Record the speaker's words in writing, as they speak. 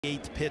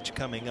8th pitch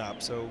coming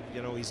up, so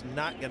you know he's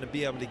not going to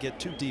be able to get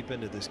too deep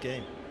into this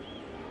game.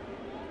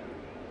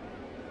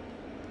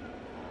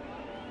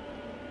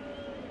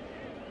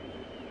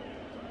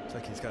 Looks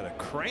like he's got a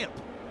cramp.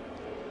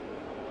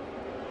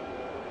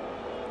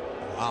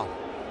 Wow.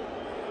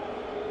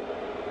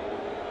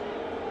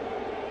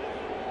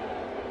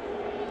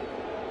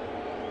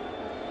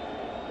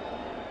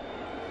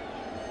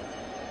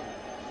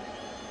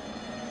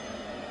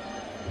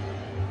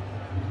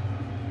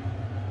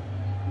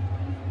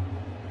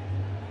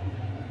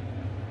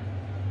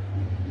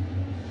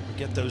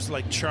 Get those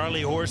like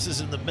Charlie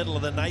horses in the middle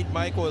of the night,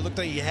 Michael. It looked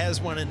like he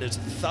has one in his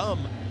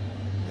thumb.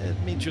 It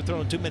means you're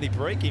throwing too many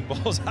breaking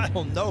balls. I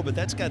don't know, but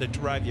that's got to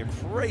drive you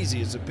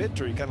crazy as a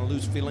pitcher. You kind of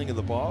lose feeling of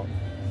the ball.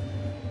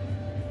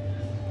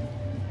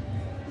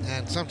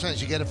 And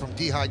sometimes you get it from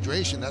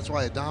dehydration. That's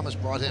why Adames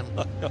brought him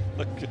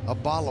a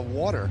bottle of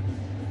water.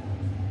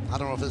 I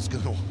don't know if it's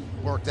going to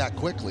work that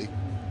quickly.